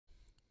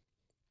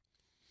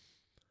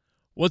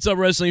What's up,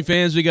 wrestling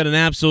fans? We got an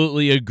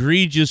absolutely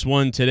egregious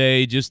one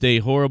today. Just a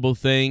horrible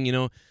thing. You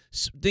know,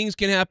 things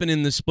can happen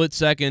in the split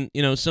second.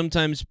 You know,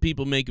 sometimes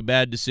people make a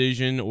bad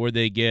decision or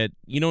they get,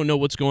 you don't know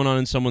what's going on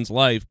in someone's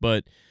life.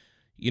 But,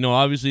 you know,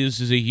 obviously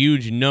this is a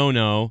huge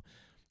no-no.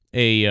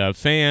 A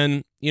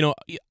fan, you know,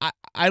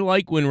 I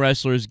like when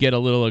wrestlers get a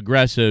little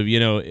aggressive, you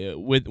know,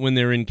 when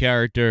they're in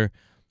character.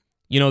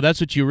 You know, that's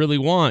what you really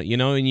want, you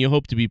know, and you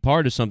hope to be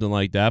part of something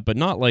like that, but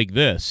not like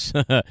this.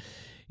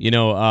 You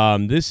know,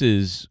 this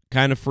is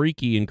kind of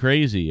freaky and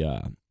crazy.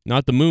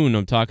 Not the moon.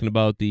 I'm talking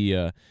about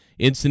the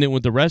incident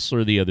with the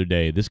wrestler the other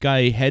day. This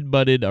guy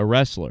headbutted a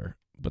wrestler,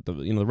 but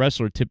the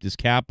wrestler tipped his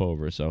cap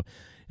over. So,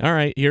 all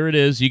right, here it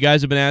is. You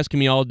guys have been asking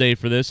me all day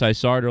for this. I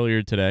saw it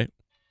earlier today.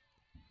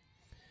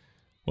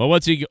 Well,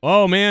 what's he?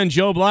 Oh man,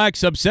 Joe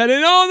Black's upset.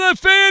 And oh, the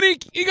fan,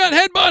 he got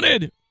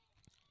headbutted.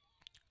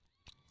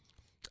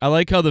 I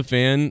like how the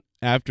fan,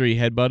 after he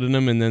headbutted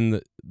him and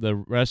then the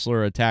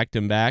wrestler attacked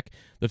him back,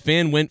 the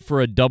fan went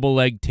for a double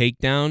leg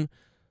takedown,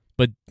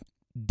 but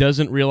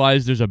doesn't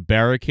realize there's a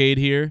barricade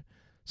here.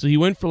 So he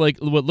went for like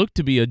what looked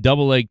to be a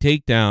double leg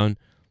takedown,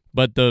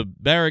 but the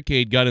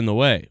barricade got in the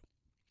way.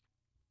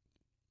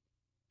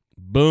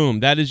 Boom.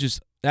 That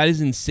is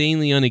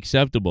insanely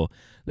unacceptable.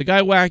 The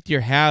guy whacked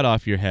your hat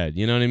off your head.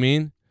 You know what I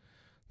mean?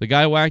 The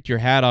guy whacked your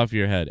hat off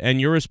your head,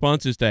 and your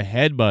response is to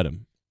headbutt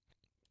him.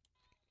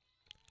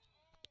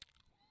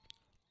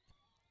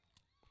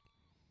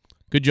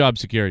 Good job,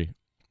 security.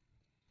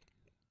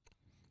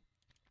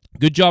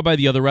 Good job by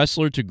the other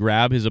wrestler to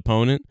grab his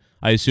opponent,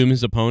 I assume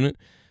his opponent,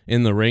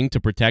 in the ring to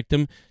protect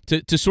him,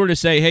 to sort of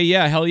say, hey,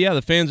 yeah, hell yeah,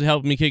 the fans are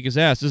helping me kick his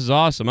ass. This is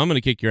awesome. I'm going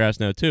to kick your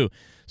ass now, too.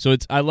 So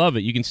I love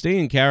it. You can stay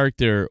in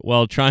character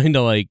while trying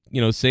to, like,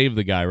 you know, save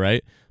the guy,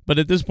 right? But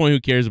at this point, who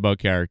cares about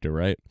character,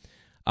 right?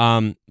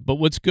 But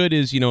what's good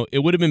is, you know, it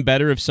would have been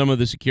better if some of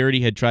the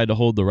security had tried to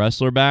hold the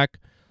wrestler back,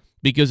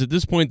 because at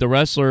this point, the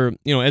wrestler,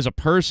 you know, as a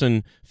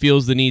person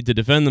feels the need to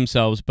defend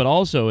themselves, but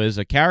also as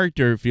a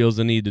character feels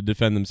the need to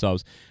defend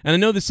themselves. And I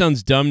know this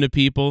sounds dumb to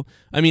people.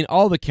 I mean,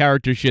 all the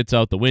character shit's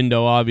out the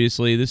window,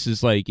 obviously. This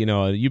is like, you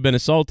know, you've been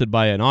assaulted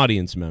by an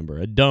audience member,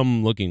 a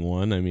dumb-looking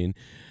one. I mean,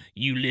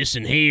 you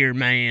listen here,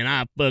 man,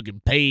 I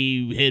fucking pay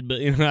you,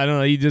 headbutt. You know, I don't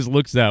know, he just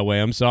looks that way.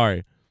 I'm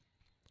sorry.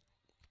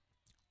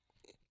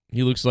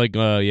 He looks like,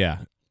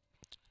 yeah.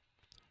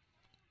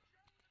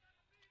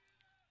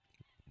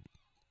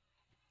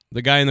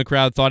 The guy in the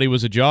crowd thought he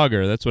was a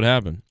jogger. That's what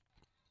happened.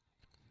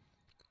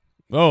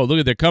 Oh, look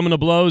at, they're coming to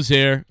blows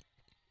here.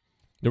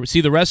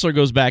 See, the wrestler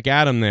goes back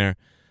at him there.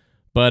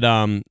 But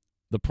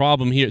the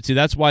problem here, see,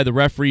 that's why the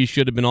referee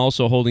should have been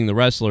also holding the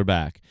wrestler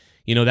back.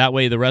 You know, that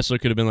way the wrestler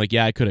could have been like,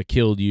 yeah, I could have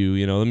killed you.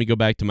 You know, let me go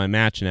back to my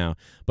match now.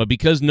 But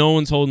because no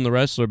one's holding the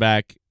wrestler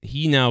back,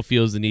 he now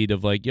feels the need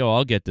of like, yo,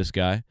 I'll get this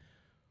guy.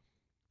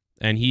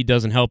 And he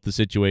doesn't help the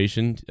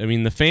situation. I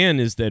mean, the fan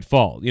is at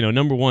fault. You know,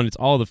 number one, it's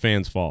all the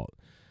fan's fault.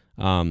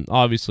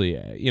 Obviously,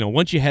 you know,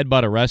 once you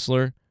headbutt a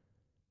wrestler,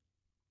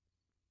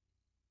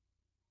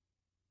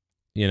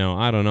 you know,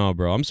 I don't know,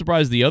 bro. I'm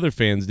surprised the other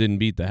fans didn't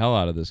beat the hell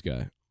out of this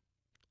guy.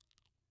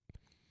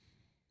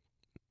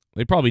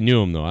 They probably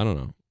knew him, though. I don't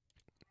know.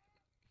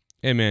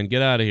 Hey, man,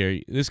 get out of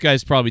here. This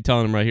guy's probably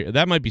telling him right here.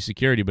 That might be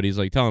security, but he's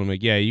like telling him,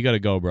 like, yeah, you got to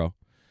go, bro.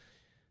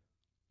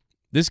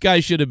 This guy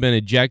should have been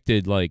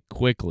ejected, like,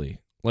 quickly.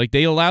 Like,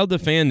 they allowed the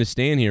fan to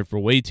stand here for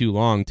way too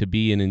long to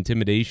be an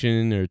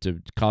intimidation or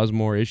to cause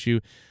more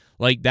issue.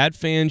 Like, that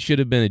fan should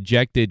have been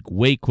ejected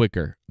way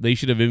quicker. They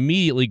should have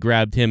immediately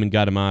grabbed him and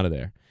got him out of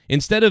there.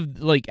 Instead of,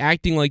 like,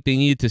 acting like they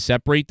needed to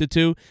separate the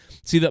two.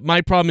 See, that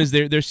my problem is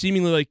they're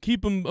seemingly like,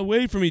 keep them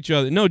away from each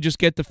other. No, just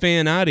get the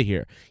fan out of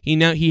here. He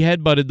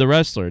headbutted the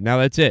wrestler. Now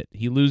that's it.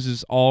 He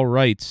loses all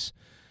rights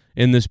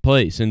in this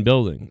place and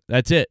building.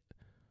 That's it.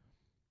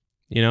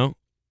 You know?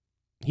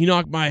 He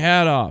knocked my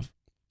hat off.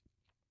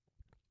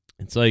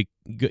 It's like,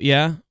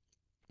 yeah.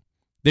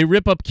 They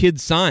rip up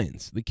kids'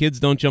 signs. The kids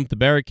don't jump the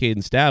barricade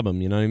and stab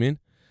them, you know what I mean?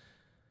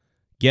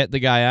 Get the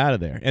guy out of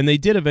there. And they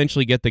did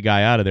eventually get the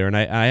guy out of there, and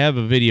I have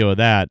a video of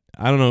that.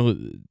 I don't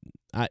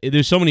know.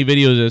 There's so many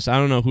videos of this. I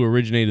don't know who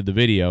originated the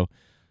video.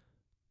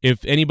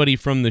 If anybody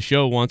from the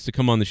show wants to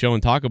come on the show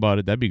and talk about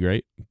it, that'd be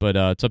great. But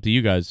it's up to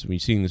you guys. When you're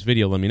seeing this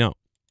video, let me know.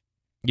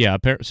 Yeah,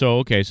 so,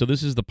 okay, so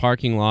this is the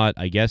parking lot,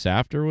 I guess,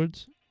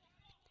 afterwards?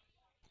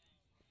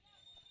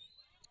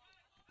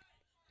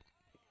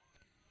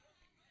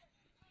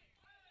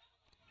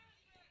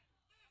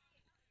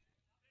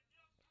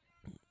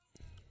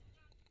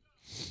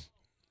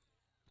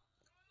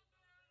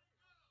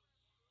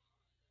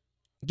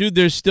 Dude,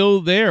 they're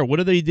still there. What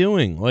are they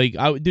doing? Like,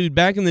 dude,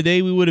 back in the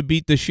day, we would have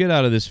beat the shit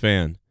out of this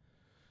fan.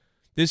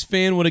 This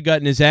fan would have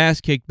gotten his ass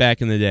kicked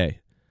back in the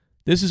day.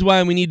 This is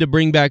why we need to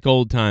bring back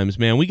old times,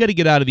 man. We got to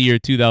get out of the year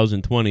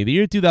 2020. The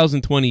year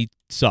 2020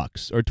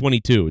 sucks, or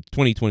 22. It's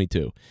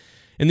 2022.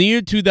 In the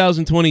year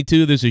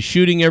 2022, there's a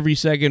shooting every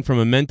second from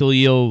a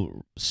mentally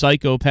ill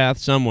psychopath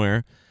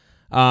somewhere.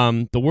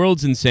 The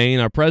world's insane.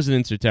 Our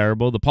presidents are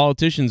terrible. The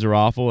politicians are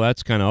awful.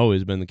 That's kind of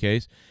always been the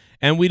case.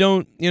 And we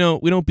don't, you know,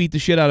 we don't beat the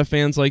shit out of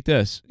fans like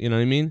this. You know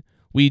what I mean?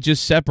 we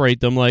just separate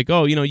them like,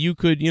 oh, you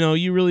could,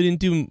 you really didn't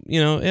do,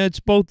 it's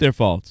both their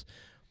faults.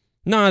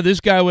 Nah, this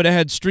guy would have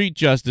had street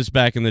justice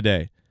back in the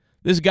day.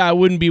 This guy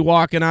wouldn't be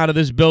walking out of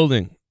this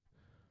building.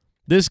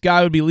 This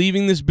guy would be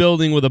leaving this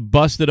building with a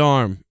busted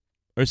arm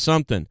or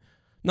something.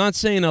 Not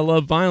saying I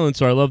love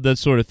violence or I love that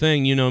sort of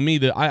thing. You know me,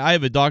 that I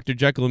have a Dr.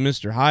 Jekyll and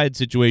Mr. Hyde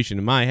situation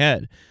in my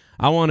head.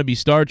 I want to be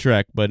Star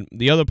Trek, but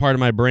the other part of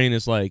my brain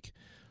is like,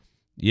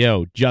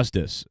 yo,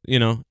 justice,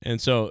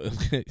 And so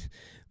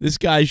this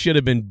guy should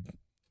have been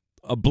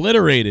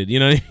obliterated, you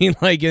know what I mean?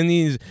 Like,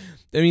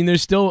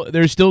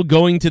 they're still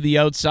going to the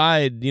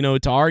outside,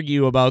 to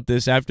argue about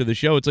this after the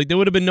show. It's like there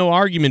would have been no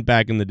argument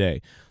back in the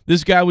day.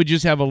 This guy would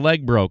just have a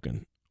leg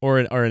broken or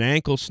an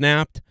ankle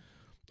snapped,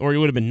 or he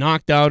would have been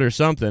knocked out or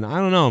something. I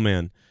don't know,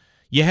 man.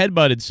 You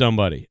headbutted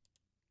somebody.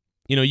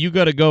 You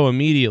got to go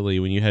immediately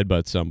when you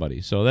headbutt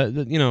somebody. So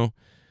that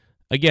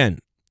again,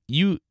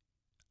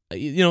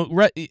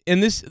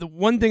 and this,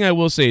 one thing I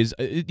will say is,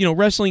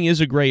 wrestling is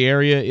a gray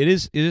area. It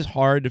is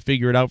hard to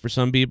figure it out for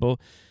some people.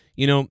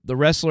 The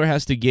wrestler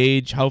has to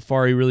gauge how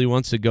far he really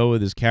wants to go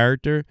with his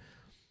character,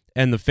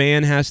 and the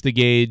fan has to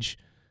gauge,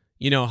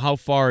 how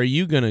far are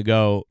you going to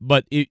go,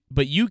 but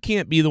you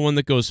can't be the one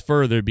that goes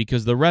further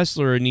because the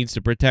wrestler needs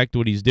to protect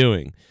what he's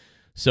doing.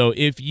 So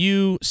if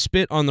you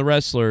spit on the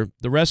wrestler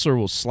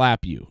will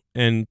slap you,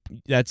 and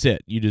that's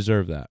it. You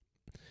deserve that.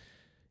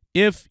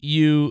 If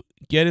you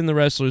get in the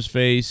wrestler's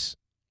face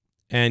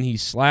and he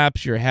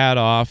slaps your hat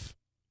off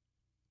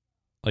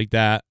like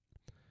that,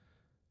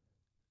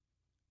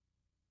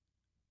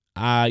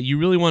 you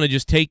really want to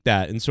just take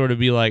that and sort of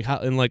be like,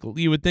 and like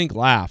you would think,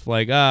 laugh,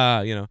 like,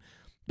 I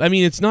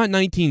mean, it's not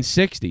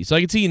 1960. So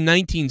I could see in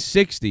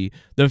 1960,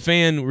 the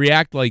fan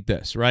react like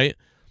this, right?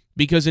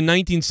 Because in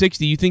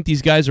 1960, you think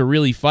these guys are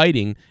really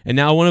fighting, and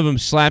now one of them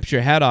slaps your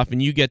hat off, and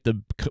you get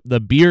the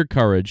beer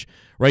courage,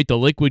 right? The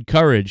liquid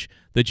courage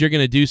that you're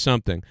going to do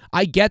something.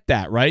 I get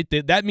that, right?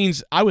 That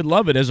means I would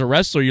love it as a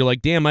wrestler. You're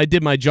like, damn, I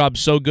did my job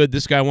so good.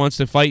 This guy wants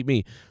to fight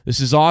me. This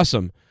is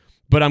awesome.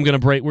 But we're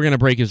going to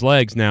break his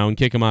legs now and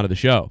kick him out of the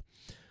show.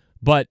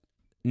 But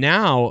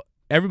now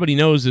everybody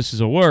knows this is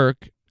a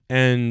work,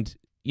 and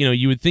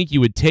you would think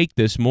you would take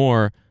this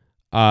more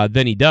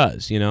than he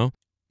does,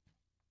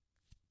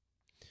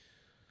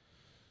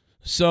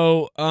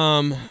 So,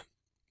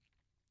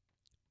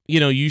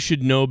 you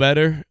should know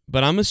better,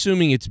 but I'm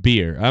assuming it's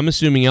beer. I'm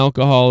assuming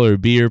alcohol or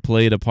beer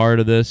played a part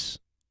of this,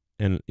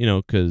 and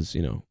because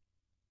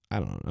I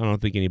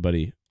don't think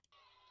anybody.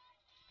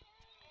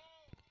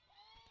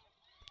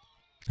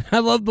 I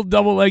love the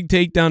double leg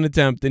takedown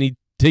attempt, and he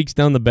takes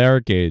down the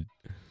barricade.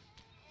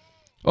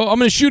 Oh, I'm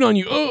gonna shoot on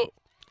you. Oh.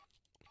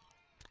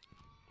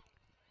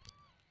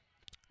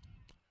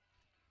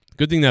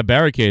 Good thing that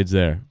barricade's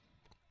there.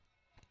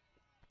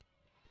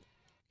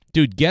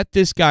 Dude, get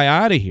this guy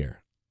out of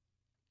here.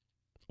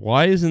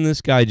 Why isn't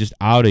this guy just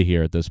out of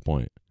here at this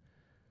point?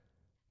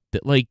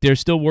 Like, they're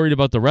still worried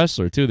about the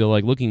wrestler, too. They're,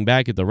 like, looking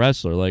back at the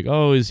wrestler. Like,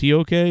 oh, is he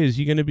okay? Is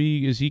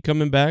he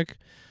coming back?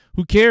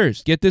 Who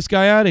cares? Get this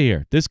guy out of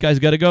here. This guy's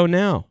got to go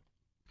now.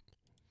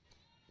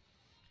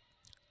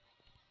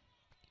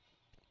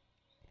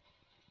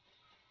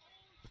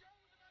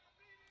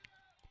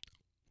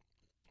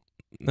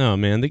 No,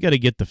 man, they got to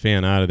get the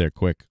fan out of there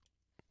quick.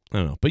 I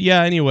don't know. But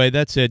yeah, anyway,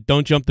 that's it.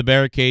 Don't jump the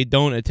barricade.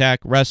 Don't attack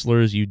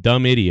wrestlers, you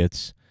dumb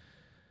idiots.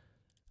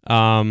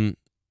 This,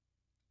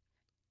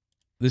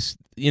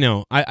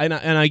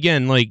 and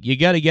again, like, you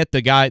got to get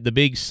the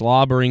big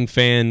slobbering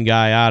fan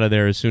guy out of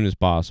there as soon as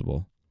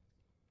possible.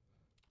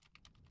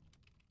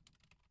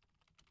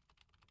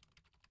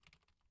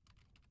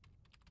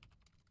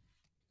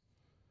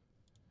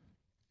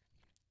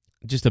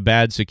 Just a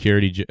bad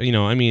security,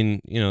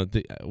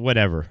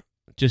 whatever.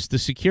 Just the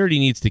security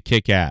needs to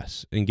kick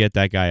ass and get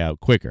that guy out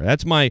quicker.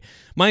 That's my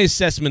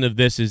assessment of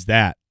this is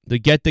that. To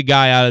get the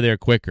guy out of there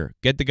quicker.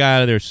 Get the guy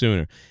out of there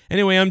sooner.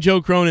 Anyway, I'm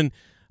Joe Cronin.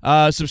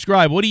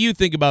 Subscribe. What do you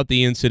think about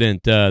the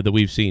incident that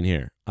we've seen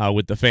here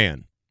with the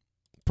fan?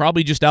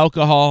 Probably just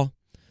alcohol.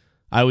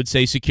 I would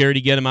say security,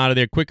 get him out of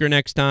there quicker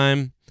next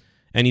time.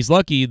 And he's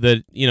lucky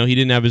that, he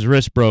didn't have his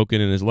wrist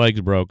broken and his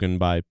legs broken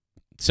by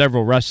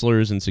several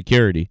wrestlers and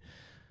security.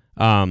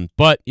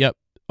 But, yep.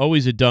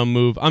 Always a dumb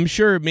move. I'm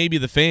sure maybe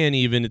the fan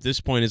even at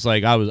this point is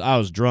like, I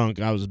was drunk.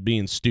 I was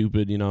being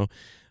stupid,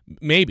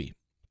 Maybe.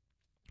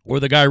 Or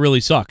the guy really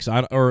sucks.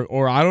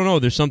 Or I don't know.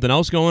 There's something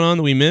else going on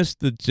that we missed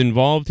that's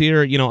involved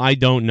here. I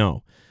don't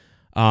know.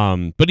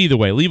 But either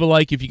way, leave a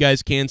like if you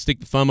guys can. Stick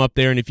the thumb up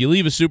there. And if you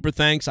leave a super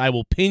thanks, I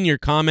will pin your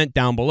comment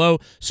down below.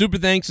 Super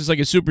thanks is like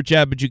a super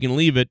chat, but you can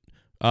leave it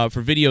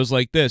for videos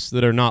like this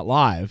that are not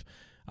live.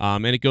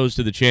 And it goes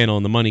to the channel,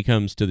 and the money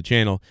comes to the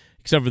channel,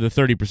 except for the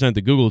 30%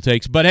 that Google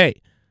takes. But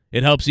hey,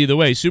 it helps either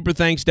way. Super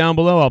thanks down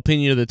below. I'll pin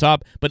you to the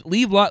top. But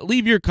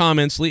leave your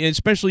comments,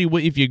 especially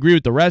if you agree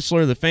with the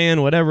wrestler, the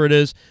fan, whatever it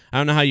is. I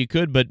don't know how you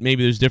could, but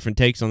maybe there's different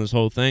takes on this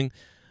whole thing.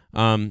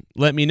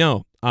 Let me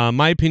know.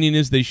 My opinion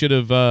is they should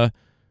have,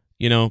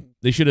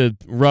 they should have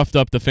roughed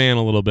up the fan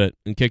a little bit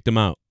and kicked him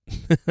out.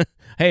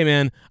 Hey,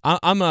 man,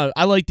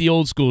 I like the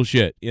old school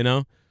shit,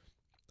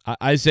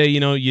 I say, you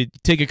know, you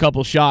take a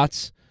couple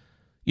shots.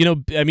 You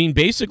know, I mean,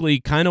 basically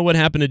kind of what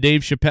happened to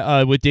Dave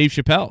Chappelle with Dave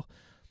Chappelle.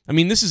 I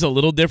mean, this is a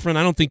little different.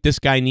 I don't think this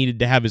guy needed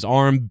to have his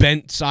arm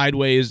bent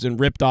sideways and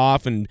ripped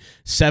off and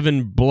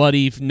 7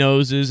 bloody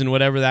noses and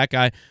whatever. That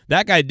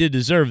guy did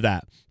deserve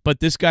that. But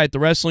this guy at the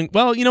wrestling,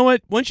 well, you know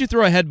what? Once you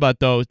throw a headbutt,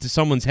 though, to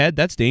someone's head,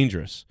 that's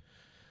dangerous.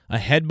 A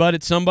headbutt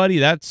at somebody,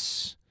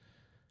 that's,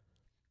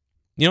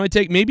 you know, I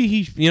take, maybe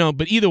he, you know,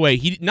 but either way,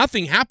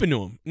 nothing happened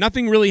to him.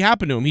 Nothing really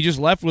happened to him. He just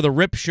left with a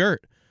ripped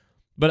shirt.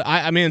 But,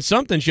 I mean,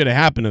 something should have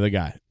happened to the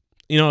guy.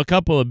 You know, a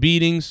couple of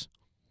beatings,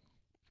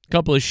 a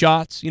couple of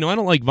shots. You know, I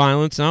don't like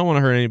violence, and I don't want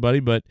to hurt anybody,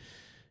 but,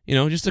 you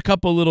know, just a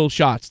couple little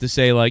shots to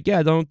say, like,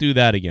 yeah, don't do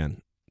that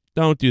again.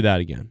 Don't do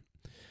that again.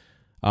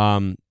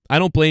 I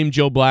don't blame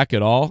Joe Black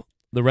at all.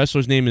 The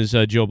wrestler's name is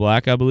Joe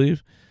Black, I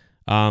believe.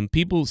 Some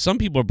people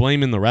are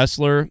blaming the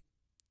wrestler.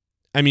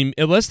 I mean,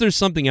 unless there's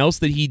something else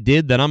that he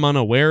did that I'm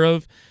unaware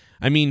of.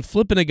 I mean,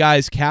 flipping a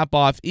guy's cap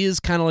off is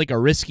kind of like a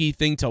risky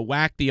thing to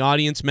whack the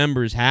audience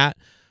member's hat.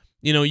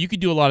 You know, you could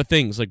do a lot of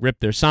things, like rip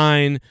their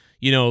sign,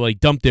 you know, like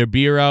dump their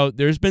beer out.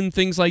 There's been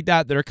things like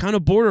that are kind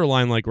of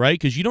borderline, like, right?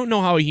 Because you don't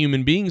know how a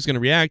human being is going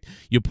to react.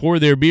 You pour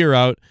their beer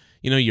out,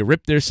 you know, you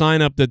rip their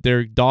sign up that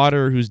their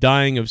daughter who's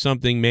dying of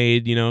something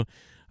made, you know.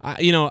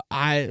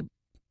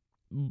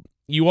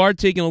 You are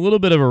taking a little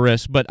bit of a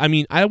risk, but, I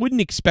mean, I wouldn't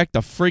expect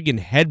a friggin'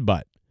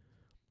 headbutt.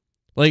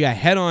 Like a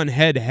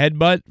head-on-head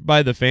headbutt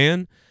by the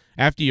fan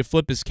after you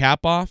flip his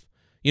cap off.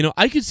 You know,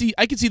 I could see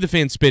the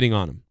fan spitting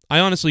on him. I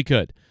honestly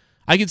could.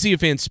 I could see a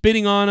fan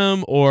spitting on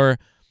him or,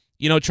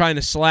 you know, trying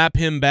to slap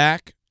him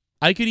back.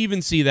 I could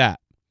even see that.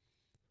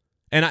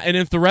 And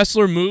if the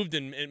wrestler moved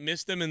and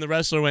missed him and the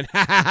wrestler went,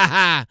 ha, ha, ha,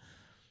 ha,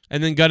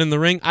 and then got in the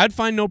ring, I'd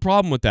find no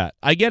problem with that.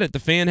 I get it. The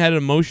fan had an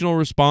emotional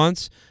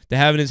response to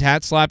having his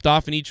hat slapped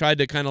off, and he tried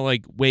to kind of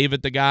like wave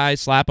at the guy,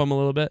 slap him a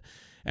little bit,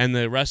 and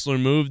the wrestler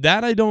moved.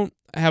 That I don't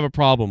have a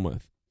problem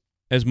with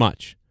as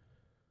much.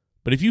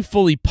 But if you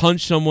fully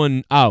punch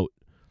someone out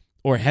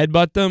or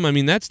headbutt them, I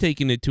mean, that's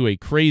taking it to a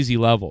crazy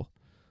level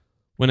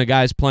when a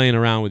guy's playing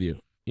around with you,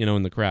 you know,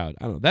 in the crowd.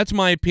 I don't know. That's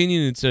my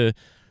opinion. It's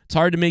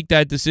hard to make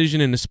that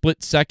decision in a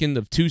split second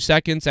of 2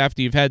 seconds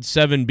after you've had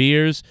 7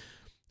 beers.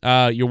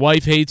 Your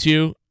wife hates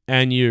you,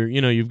 and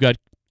you've got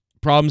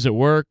problems at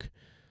work,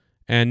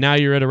 and now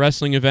you're at a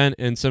wrestling event,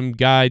 and some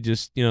guy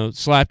just, you know,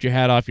 slapped your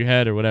hat off your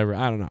head or whatever.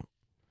 I don't know.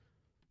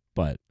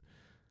 But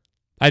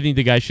I think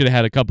the guy should have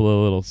had a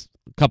couple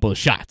of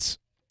shots.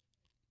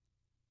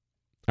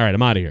 All right,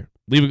 I'm out of here.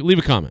 Leave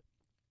a comment.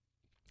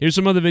 Here's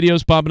some other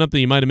videos popping up that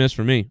you might have missed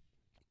from me.